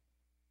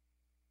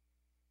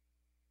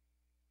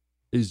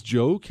 Is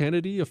Joe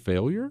Kennedy a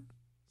failure,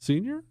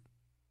 Senior?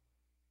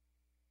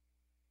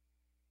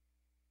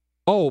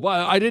 Oh,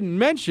 I didn't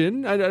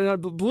mention,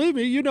 believe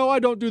me, you know I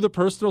don't do the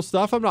personal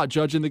stuff. I'm not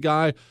judging the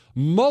guy.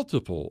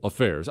 Multiple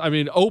affairs. I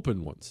mean,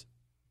 open ones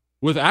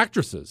with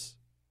actresses.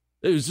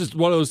 It was just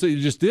one of those things.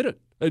 You just did it.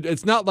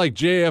 It's not like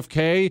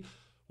JFK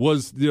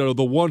was, the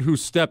one who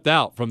stepped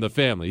out from the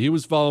family. He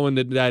was following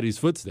the daddy's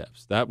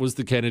footsteps. That was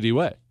the Kennedy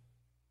way.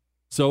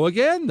 So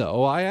again,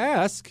 though, I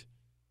ask,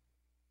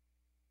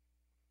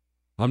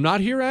 I'm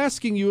not here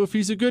asking you if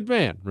he's a good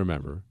man,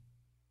 remember.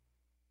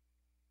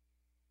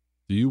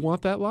 Do you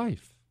want that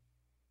life?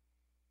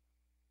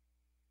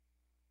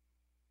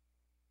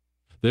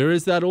 There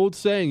is that old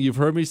saying, you've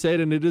heard me say it,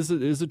 and it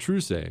is a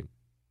true saying.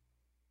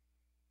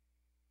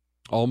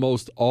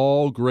 Almost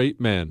all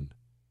great men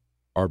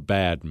are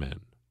bad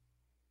men.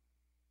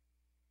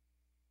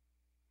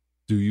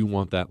 Do you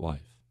want that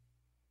life?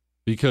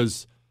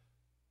 Because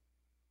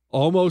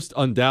almost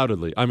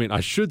undoubtedly, I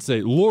should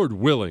say, Lord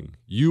willing,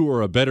 you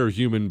are a better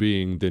human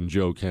being than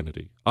Joe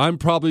Kennedy. I'm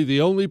probably the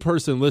only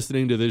person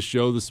listening to this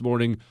show this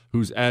morning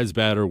who's as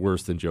bad or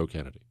worse than Joe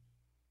Kennedy.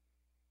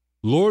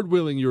 Lord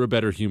willing, you're a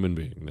better human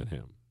being than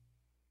him.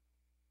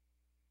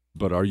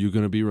 But are you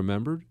going to be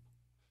remembered?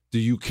 Do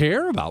you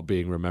care about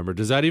being remembered?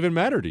 Does that even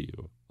matter to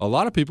you? A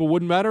lot of people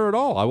wouldn't matter at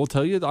all. I will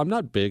tell you, I'm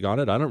not big on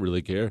it. I don't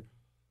really care.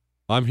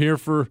 I'm here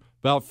for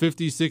about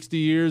 50, 60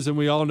 years, and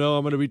we all know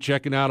I'm going to be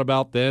checking out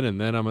about then,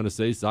 and then I'm going to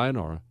say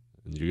sayonara,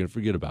 and you're going to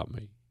forget about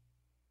me.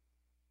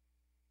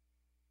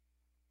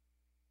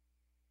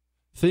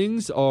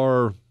 Things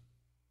are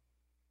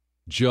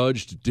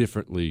judged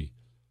differently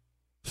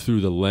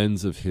through the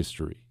lens of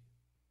history.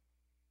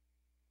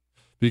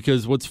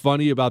 Because what's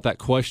funny about that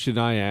question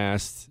I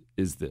asked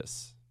is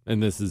this,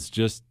 and this is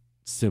just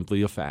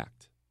simply a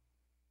fact.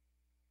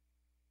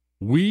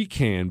 We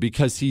can,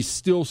 because he's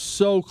still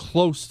so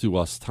close to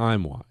us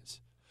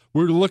time-wise.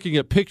 We're looking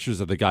at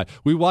pictures of the guy.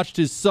 We watched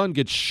his son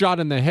get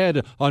shot in the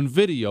head on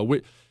video.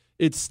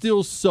 It's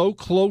still so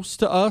close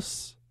to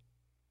us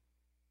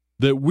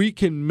that we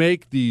can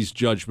make these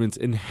judgments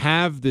and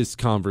have this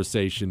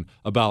conversation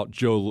about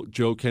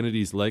Joe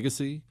Kennedy's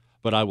legacy.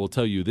 But I will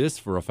tell you this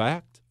for a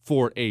fact.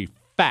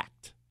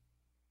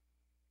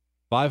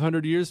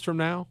 500 years from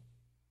now,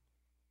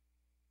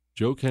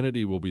 Joe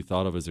Kennedy will be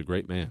thought of as a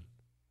great man.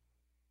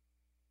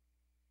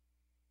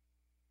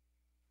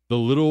 The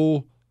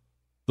little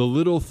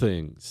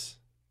things,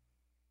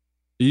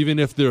 even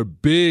if they're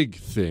big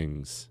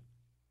things,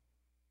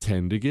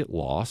 tend to get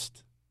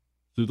lost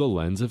through the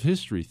lens of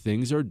history.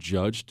 Things are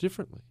judged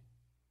differently.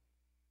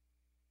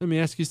 Let me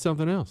ask you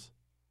something else.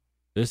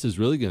 This is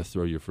really going to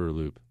throw you for a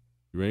loop.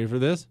 You ready for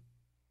this?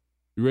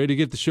 You ready to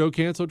get the show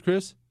canceled,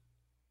 Chris?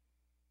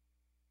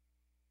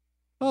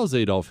 How's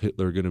Adolf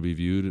Hitler going to be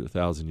viewed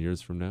 1,000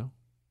 years from now?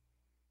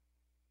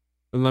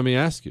 And let me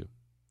ask you.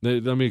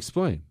 Let me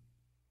explain.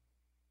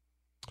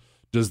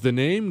 Does the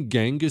name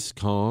Genghis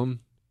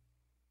Khan,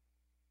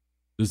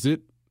 does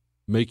it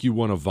make you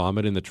want to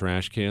vomit in the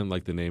trash can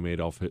like the name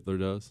Adolf Hitler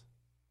does?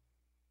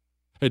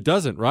 It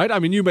doesn't,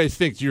 right? You may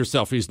think to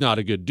yourself he's not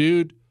a good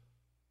dude,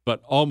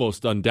 but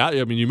almost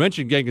undoubtedly. You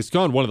mentioned Genghis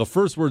Khan. One of the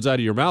first words out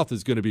of your mouth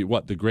is going to be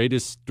what? The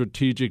greatest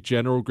strategic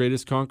general,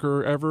 greatest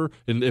conqueror ever,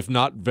 and if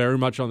not very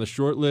much on the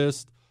short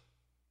list.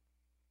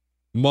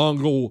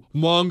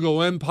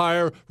 Mongol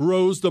Empire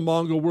rose the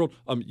Mongol world.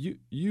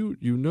 You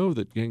know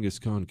that Genghis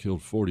Khan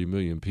killed 40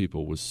 million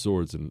people with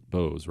swords and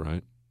bows,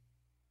 right?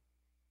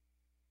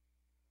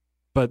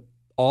 But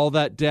all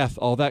that death,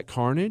 all that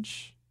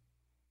carnage,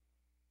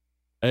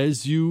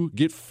 as you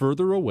get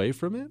further away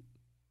from it,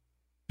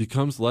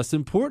 becomes less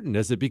important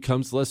as it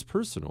becomes less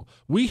personal.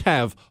 We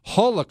have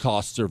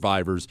Holocaust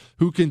survivors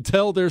who can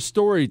tell their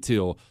story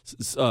still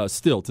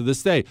to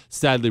this day.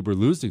 Sadly, we're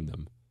losing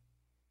them.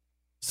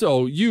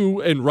 So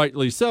you, and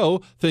rightly so,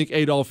 think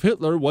Adolf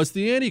Hitler was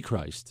the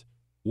Antichrist.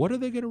 What are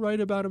they going to write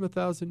about him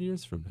 1,000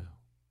 years from now?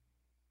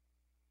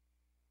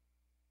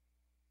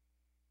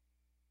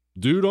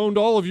 Dude owned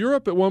all of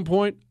Europe at one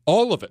point.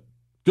 All of it.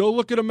 Go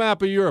look at a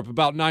map of Europe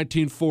about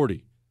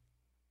 1940.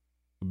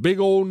 A big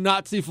old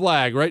Nazi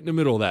flag right in the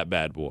middle of that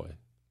bad boy.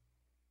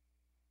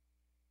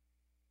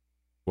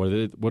 What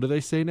do they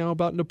say now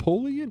about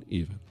Napoleon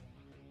even?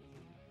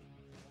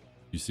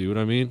 You see what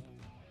I mean?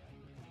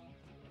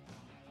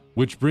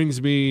 Which brings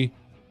me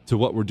to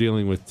what we're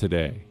dealing with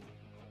today.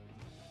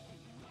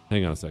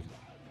 Hang on a second.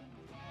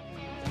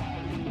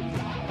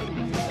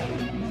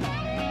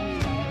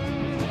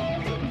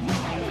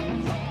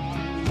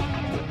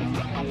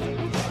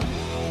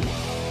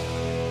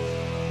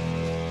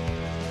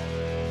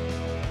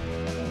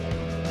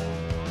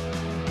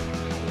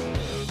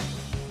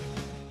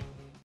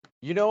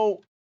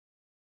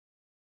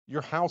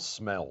 your house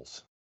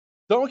smells.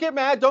 Don't get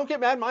mad. Don't get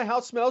mad. My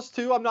house smells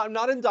too. I'm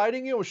not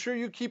indicting you. I'm sure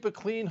you keep a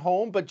clean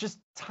home, but just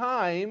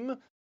time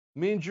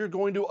means you're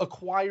going to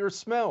acquire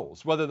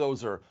smells, whether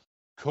those are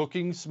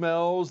cooking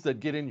smells that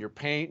get in your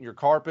paint and your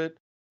carpet.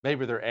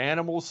 Maybe they're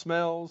animal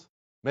smells.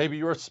 Maybe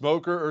you're a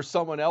smoker or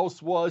someone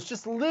else was.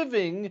 Just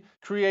living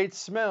creates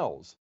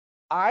smells.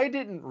 I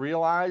didn't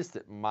realize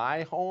that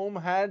my home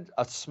had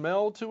a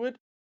smell to it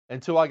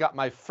until I got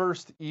my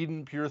first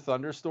Eden Pure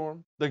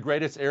Thunderstorm, the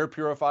greatest air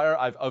purifier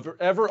I've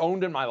ever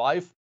owned in my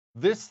life.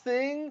 This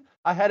thing,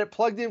 I had it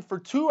plugged in for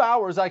 2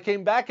 hours. I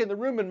came back in the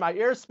room and my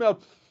air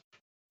smelled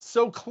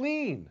so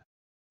clean.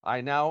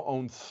 I now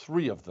own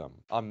 3 of them.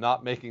 I'm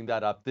not making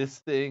that up. This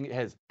thing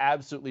has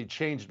absolutely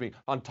changed me.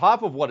 On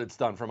top of what it's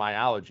done for my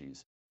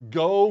allergies,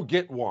 go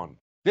get one.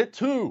 Get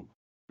 2.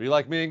 Be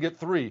like me and get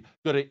 3.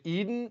 Go to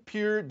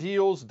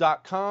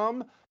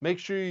EdenPureDeals.com. Make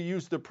sure you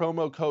use the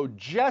promo code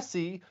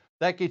Jesse.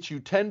 That gets you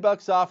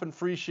 $10 off and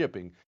free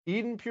shipping.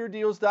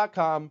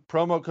 EdenPureDeals.com,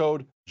 promo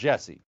code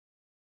Jesse.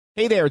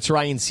 Hey there, it's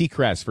Ryan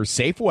Seacrest for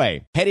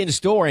Safeway. Head in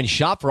store and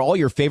shop for all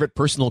your favorite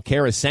personal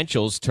care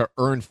essentials to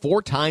earn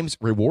 4 times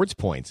rewards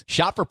points.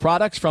 Shop for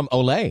products from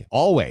Olay,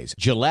 Always,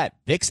 Gillette,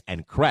 Vicks,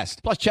 and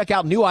Crest. Plus, check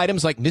out new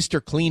items like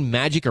Mr. Clean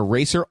Magic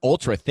Eraser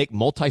Ultra Thick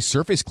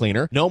Multi-Surface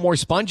Cleaner. No more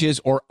sponges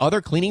or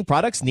other cleaning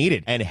products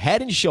needed. And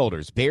Head &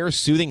 Shoulders Bare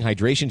Soothing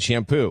Hydration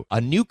Shampoo,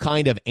 a new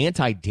kind of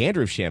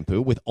anti-dandruff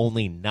shampoo with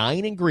only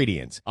 9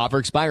 ingredients. Offer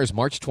expires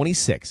March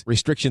 26.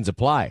 Restrictions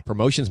apply.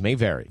 Promotions may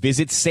vary.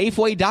 Visit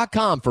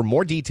Safeway.com for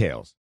more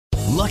details.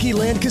 Lucky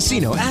Land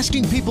Casino,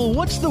 asking people,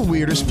 what's the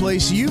weirdest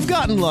place you've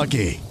gotten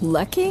lucky?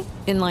 Lucky?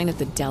 In line at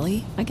the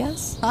deli, I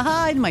guess?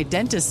 Aha, in my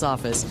dentist's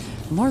office.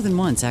 More than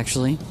once,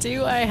 actually.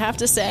 Do I have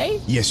to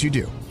say? Yes, you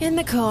do. In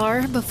the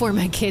car before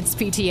my kids'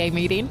 PTA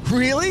meeting.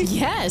 Really?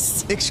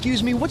 Yes.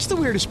 Excuse me, what's the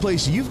weirdest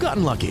place you've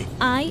gotten lucky?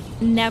 I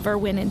never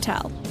win and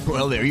tell.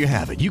 Well, there you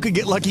have it. You can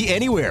get lucky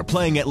anywhere,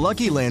 playing at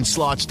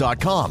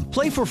LuckyLandSlots.com.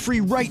 Play for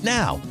free right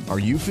now. Are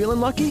you feeling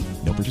lucky?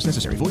 No purchase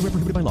necessary. Void where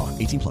prohibited by law.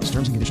 18+.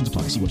 Terms and conditions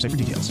apply. See website for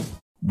details.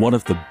 One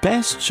of the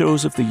best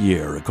shows of the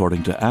year,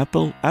 according to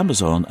Apple,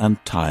 Amazon, and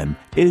Time,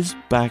 is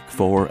back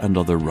for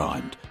another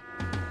round.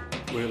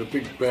 We had a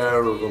big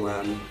bear of a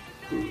man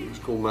who was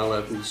called Mal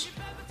Evans,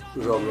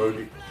 who was our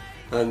roadie,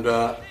 and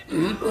I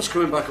was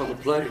coming back on the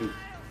plane,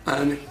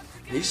 and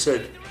he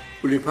said,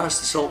 "Will you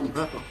pass the salt and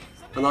pepper?"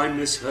 And I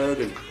misheard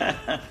him.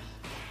 I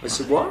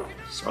said, "What?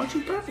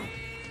 Sergeant Pepper?"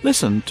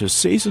 Listen to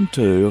Season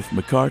 2 of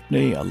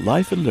McCartney, A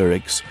Life in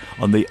Lyrics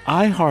on the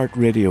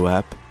iHeartRadio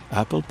app,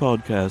 Apple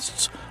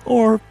Podcasts,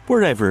 or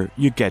wherever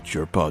you get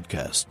your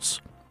podcasts.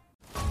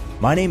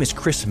 My name is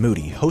Chris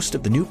Moody, host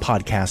of the new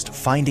podcast,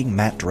 Finding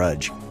Matt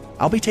Drudge.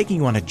 I'll be taking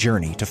you on a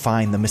journey to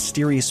find the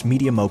mysterious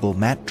media mogul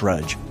Matt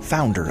Drudge,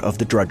 founder of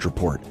The Drudge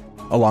Report.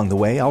 Along the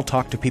way, I'll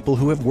talk to people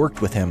who have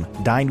worked with him,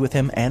 dined with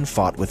him, and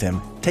fought with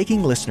him,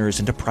 taking listeners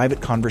into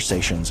private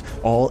conversations,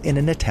 all in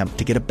an attempt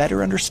to get a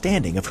better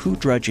understanding of who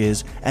Drudge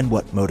is and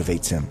what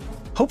motivates him.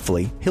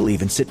 Hopefully, he'll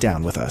even sit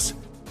down with us.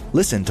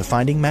 Listen to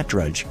Finding Matt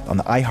Drudge on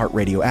the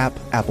iHeartRadio app,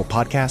 Apple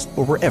Podcast,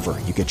 or wherever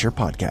you get your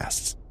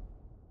podcasts.